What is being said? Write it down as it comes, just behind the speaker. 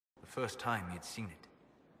first time he had seen it,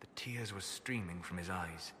 the tears were streaming from his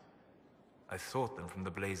eyes. I thought them from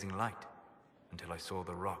the blazing light, until I saw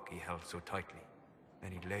the rock he held so tightly.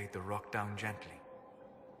 Then he laid the rock down gently,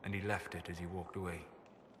 and he left it as he walked away.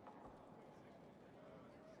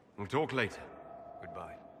 We'll talk later.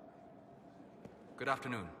 Goodbye. Good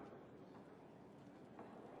afternoon.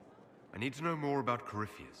 I need to know more about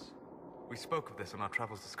Corypheus. We spoke of this on our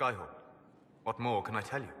travels to Skyhold. What more can I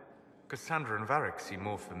tell you? Cassandra and Varric seem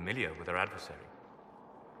more familiar with their adversary.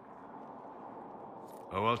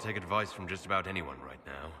 Oh, I'll take advice from just about anyone right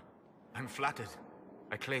now. I'm flattered.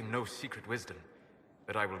 I claim no secret wisdom,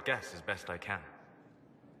 but I will guess as best I can.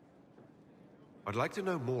 I'd like to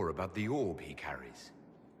know more about the orb he carries.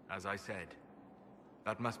 As I said,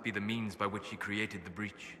 that must be the means by which he created the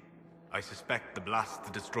breach. I suspect the blast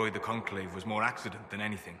to destroy the Conclave was more accident than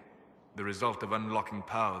anything. The result of unlocking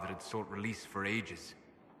power that had sought release for ages.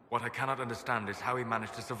 What I cannot understand is how he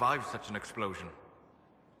managed to survive such an explosion.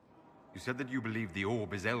 You said that you believe the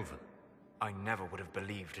orb is elven. I never would have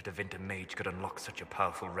believed that a Vinter mage could unlock such a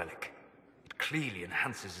powerful relic. It clearly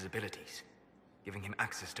enhances his abilities, giving him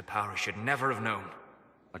access to power he should never have known.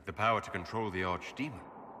 Like the power to control the Archdemon.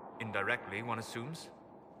 Indirectly, one assumes.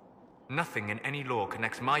 Nothing in any law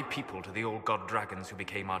connects my people to the old god dragons who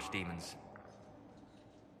became archdemons.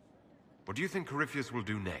 What do you think Corypheus will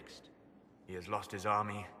do next? He has lost his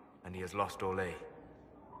army, and he has lost Orlais.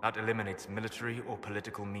 That eliminates military or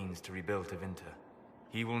political means to rebuild Tevinter.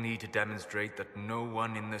 He will need to demonstrate that no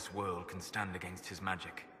one in this world can stand against his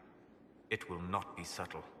magic. It will not be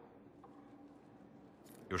subtle.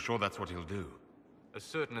 You're sure that's what he'll do? As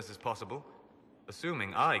certain as is possible.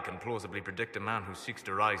 Assuming I can plausibly predict a man who seeks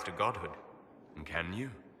to rise to godhood. And can you?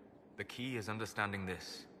 The key is understanding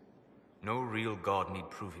this. No real god need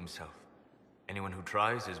prove himself. Anyone who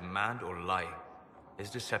tries is mad or lying. His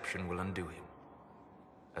deception will undo him,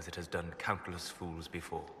 as it has done countless fools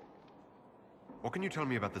before. What can you tell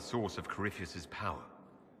me about the source of Corypheus's power?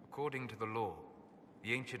 According to the law,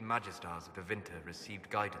 the ancient Magistars of Tevinter received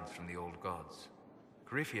guidance from the old gods.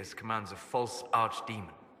 Corypheus commands a false archdemon,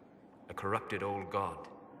 a corrupted old god.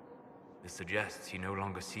 This suggests he no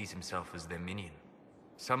longer sees himself as their minion.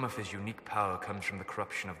 Some of his unique power comes from the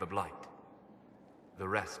corruption of the Blight. The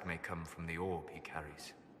rest may come from the orb he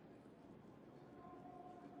carries.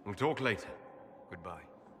 We'll talk later. Goodbye.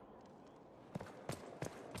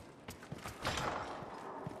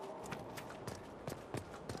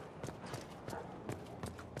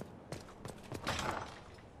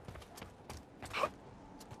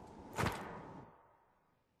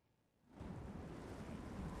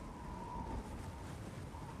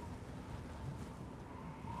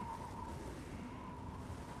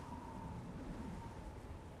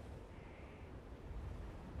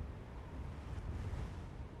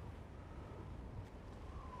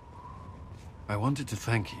 I wanted to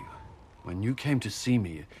thank you. When you came to see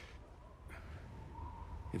me,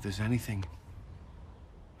 if there's anything...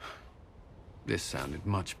 This sounded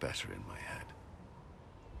much better in my head.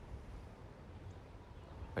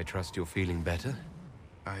 I trust you're feeling better?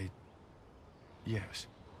 Yes.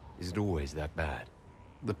 Is it always that bad?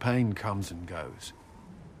 The pain comes and goes.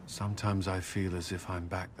 Sometimes I feel as if I'm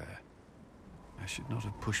back there. I should not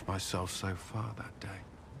have pushed myself so far that day.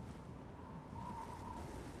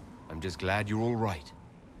 I'm just glad you're all right.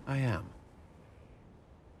 I am.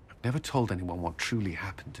 I've never told anyone what truly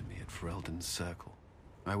happened to me at Ferelden's Circle.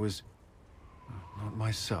 I was... not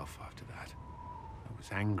myself after that. I was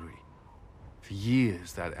angry. For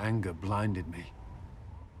years, that anger blinded me.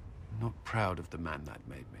 I'm not proud of the man that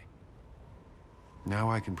made me. Now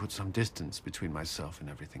I can put some distance between myself and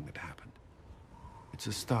everything that happened. It's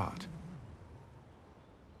a start.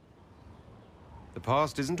 The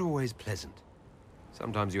past isn't always pleasant.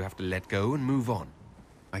 Sometimes you have to let go and move on.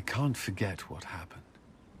 I can't forget what happened,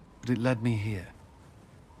 but it led me here.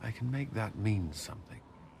 I can make that mean something.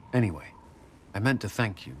 Anyway, I meant to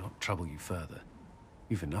thank you, not trouble you further.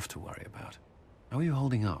 You've enough to worry about. How are you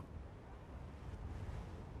holding up?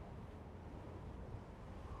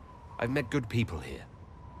 I've met good people here.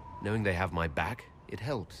 Knowing they have my back, it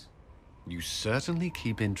helps. You certainly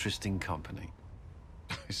keep interesting company.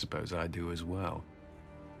 I suppose I do as well.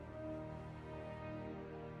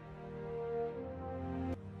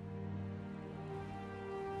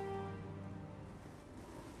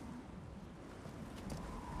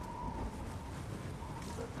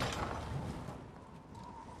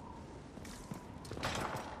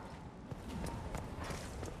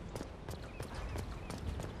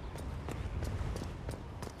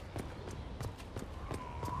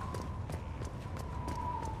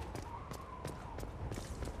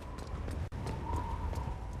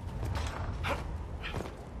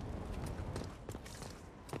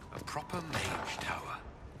 proper mage tower.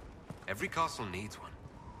 Every castle needs one.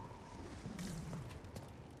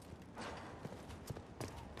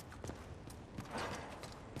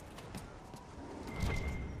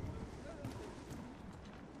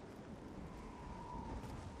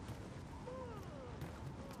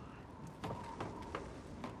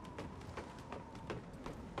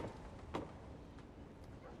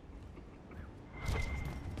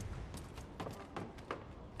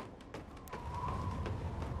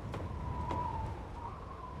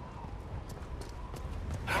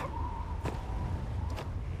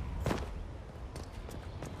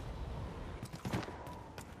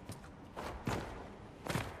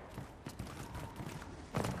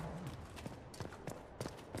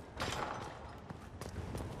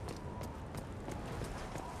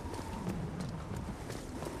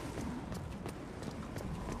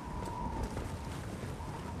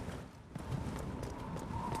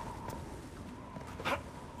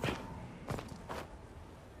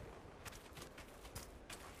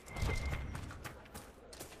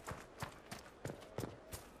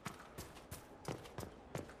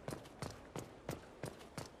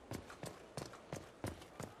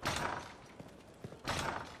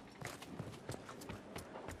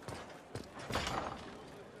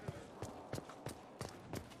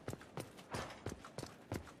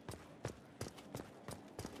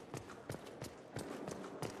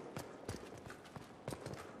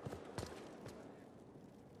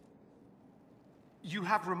 You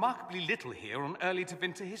have remarkably little here on early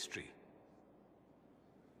Tevinter history.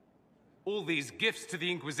 All these gifts to the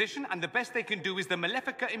Inquisition, and the best they can do is the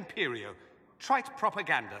Malefica Imperio. Trite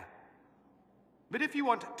propaganda. But if you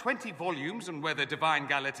want 20 volumes on whether Divine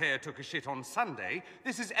Galatea took a shit on Sunday,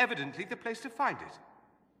 this is evidently the place to find it.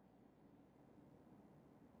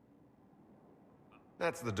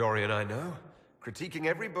 That's the Dorian I know, critiquing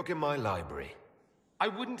every book in my library. I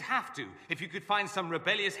wouldn't have to if you could find some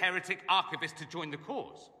rebellious heretic archivist to join the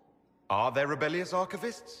cause. Are there rebellious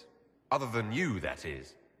archivists? Other than you, that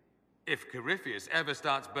is. If Corypheus ever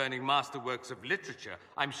starts burning masterworks of literature,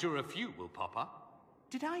 I'm sure a few will pop up.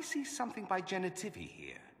 Did I see something by Genitivi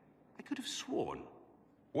here? I could have sworn.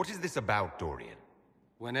 What is this about, Dorian?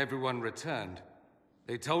 When everyone returned,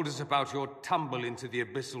 they told us about your tumble into the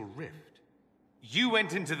Abyssal Rift. You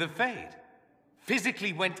went into the Fade.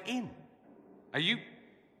 Physically went in. Are you...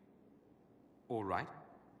 all right?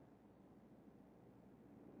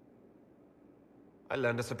 I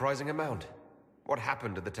learned a surprising amount. What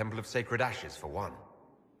happened at the Temple of Sacred Ashes, for one?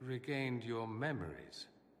 Regained your memories.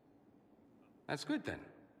 That's good, then.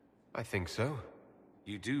 I think so.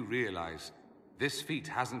 You do realize this feat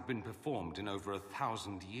hasn't been performed in over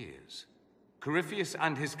 1,000 years. Corypheus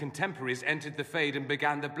and his contemporaries entered the Fade and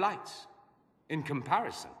began the Blights. In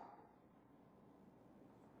comparison...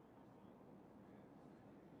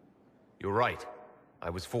 You're right.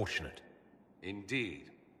 I was fortunate.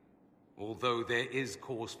 Indeed. Although there is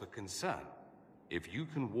cause for concern. If you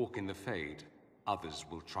can walk in the Fade, others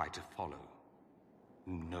will try to follow.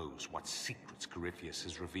 Who knows what secrets Corypheus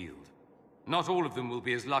has revealed? Not all of them will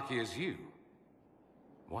be as lucky as you.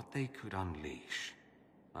 What they could unleash.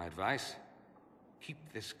 My advice? Keep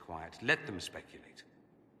this quiet. Let them speculate.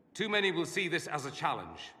 Too many will see this as a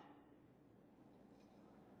challenge.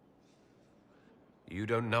 You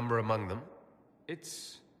don't number among them?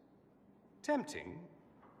 It's... tempting,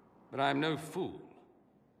 but I'm no fool.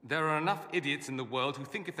 There are enough idiots in the world who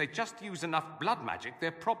think if they just use enough blood magic,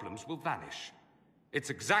 their problems will vanish. It's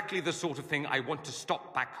exactly the sort of thing I want to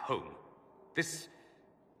stop back home. This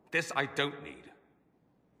I don't need.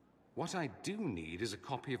 What I do need is a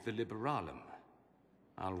copy of the Liberalum.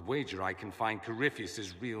 I'll wager I can find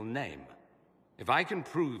Corypheus's real name. If I can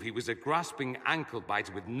prove he was a grasping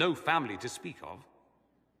ankle-biter with no family to speak of,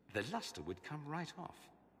 the luster would come right off.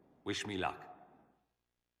 Wish me luck.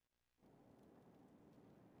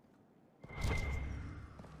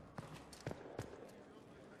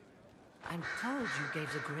 I'm told you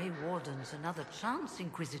gave the Grey Wardens another chance,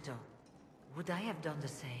 Inquisitor. Would I have done the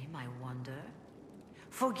same, I wonder?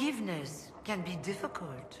 Forgiveness can be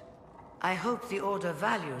difficult. I hope the Order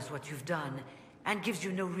values what you've done and gives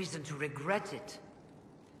you no reason to regret it.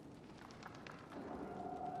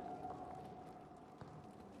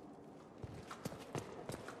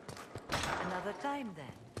 Another time, then.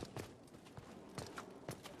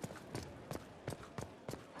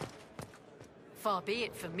 Far be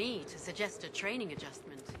it for me to suggest a training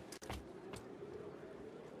adjustment.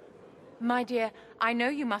 My dear, I know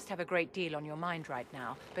you must have a great deal on your mind right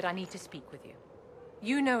now, but I need to speak with you.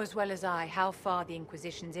 You know as well as I how far the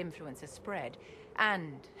Inquisition's influence has spread,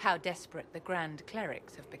 and how desperate the Grand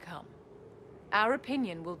Clerics have become. Our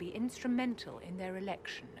opinion will be instrumental in their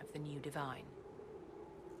election of the new Divine.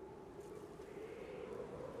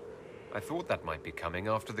 I thought that might be coming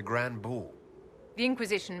after the Grand Ball. The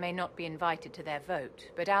Inquisition may not be invited to their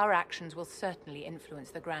vote, but our actions will certainly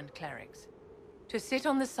influence the Grand Clerics. To sit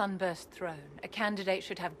on the Sunburst throne, a candidate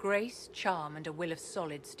should have grace, charm, and a will of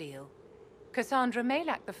solid steel. Cassandra may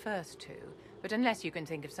lack the first two, but unless you can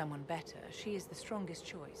think of someone better, she is the strongest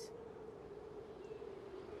choice.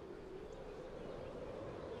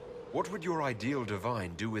 What would your ideal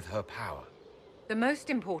Divine do with her power? The most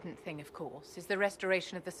important thing, of course, is the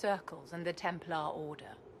restoration of the Circles and the Templar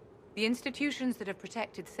Order. The institutions that have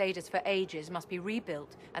protected Thedas for ages must be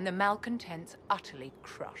rebuilt, and the malcontents utterly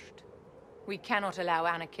crushed. We cannot allow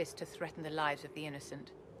anarchists to threaten the lives of the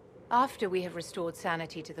innocent. After we have restored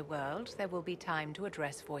sanity to the world, there will be time to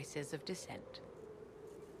address voices of dissent.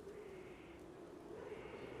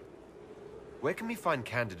 Where can we find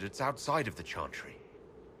candidates outside of the Chantry?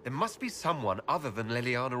 There must be someone other than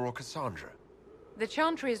Leliana or Cassandra. The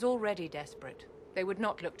Chantry is already desperate. They would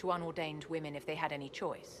not look to unordained women if they had any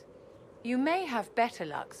choice. You may have better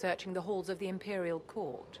luck searching the halls of the Imperial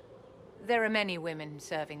Court. There are many women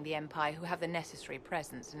serving the Empire who have the necessary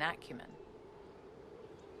presence and acumen.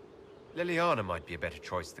 Leliana might be a better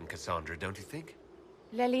choice than Cassandra, don't you think?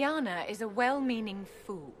 Leliana is a well-meaning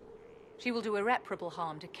fool. She will do irreparable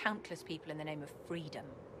harm to countless people in the name of freedom.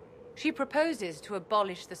 She proposes to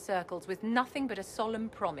abolish the Circles with nothing but a solemn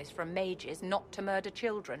promise from mages not to murder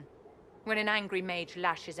children. When an angry mage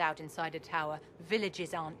lashes out inside a tower,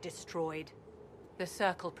 villages aren't destroyed. The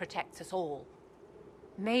Circle protects us all.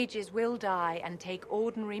 Mages will die and take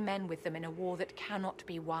ordinary men with them in a war that cannot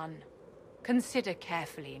be won. Consider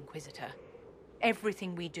carefully, Inquisitor.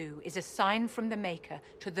 Everything we do is a sign from the Maker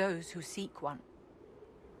to those who seek one.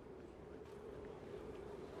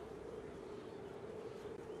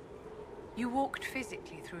 You walked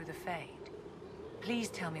physically through the Fade. Please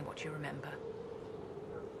tell me what you remember.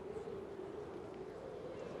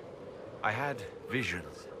 I had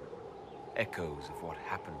visions. Echoes of what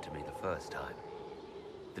happened to me the first time.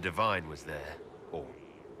 The Divine was there, or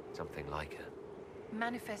something like her.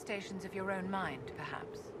 Manifestations of your own mind,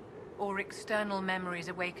 perhaps? Or external memories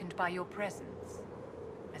awakened by your presence?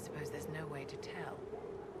 I suppose there's no way to tell.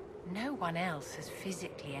 No one else has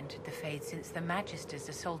physically entered the Fade since the Magisters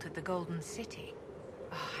assaulted the Golden City.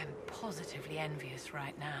 Oh, I'm positively envious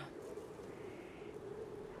right now.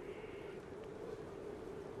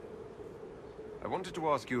 I wanted to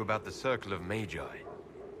ask you about the Circle of Magi.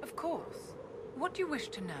 Of course. What do you wish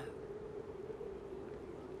to know?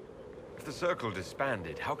 If the Circle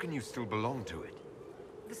disbanded, how can you still belong to it?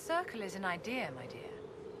 The Circle is an idea, my dear.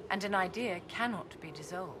 And an idea cannot be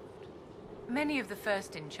dissolved. Many of the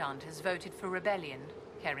first enchanters voted for rebellion,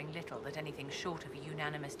 caring little that anything short of a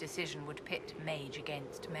unanimous decision would pit mage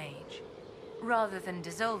against mage. Rather than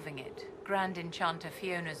dissolving it, Grand Enchanter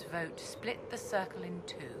Fiona's vote split the Circle in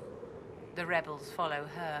two. The rebels follow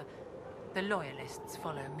her, the loyalists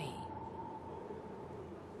follow me.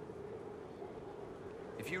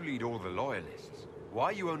 If you lead all the Loyalists, why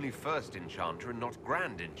are you only First Enchanter and not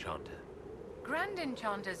Grand Enchanter? Grand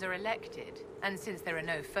Enchanters are elected, and since there are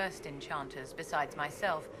no First Enchanters besides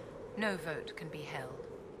myself, no vote can be held.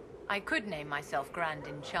 I could name myself Grand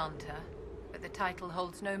Enchanter, but the title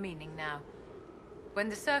holds no meaning now. When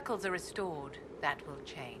the Circles are restored, that will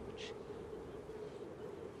change.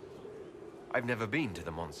 I've never been to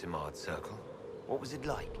the Montsimard Circle. What was it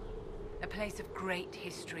like? A place of great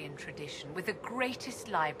history and tradition, with the greatest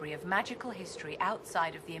library of magical history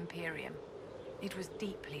outside of the Imperium. It was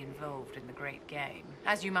deeply involved in the Great Game,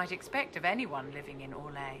 as you might expect of anyone living in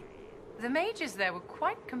Orlais. The mages there were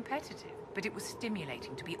quite competitive, but it was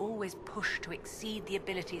stimulating to be always pushed to exceed the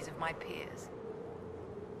abilities of my peers.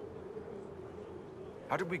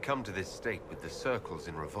 How did we come to this state with the Circles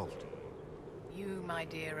in revolt? You, my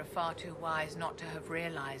dear, are far too wise not to have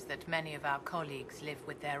realized that many of our colleagues live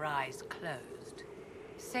with their eyes closed.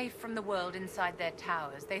 Safe from the world inside their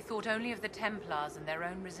towers, they thought only of the Templars and their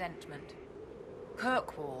own resentment.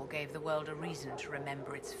 Kirkwall gave the world a reason to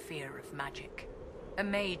remember its fear of magic. A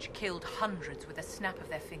mage killed hundreds with a snap of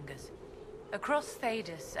their fingers. Across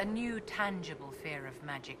Thedas, a new tangible fear of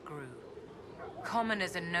magic grew.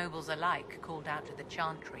 Commoners and nobles alike called out to the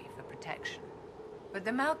Chantry for protection. But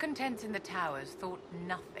the malcontents in the towers thought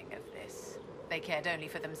nothing of this. They cared only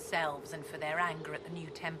for themselves and for their anger at the new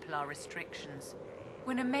Templar restrictions.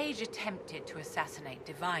 When a mage attempted to assassinate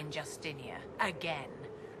Divine Justinia, again,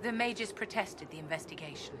 the mages protested the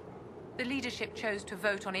investigation. The leadership chose to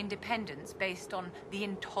vote on independence based on the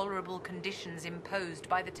intolerable conditions imposed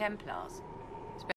by the Templars.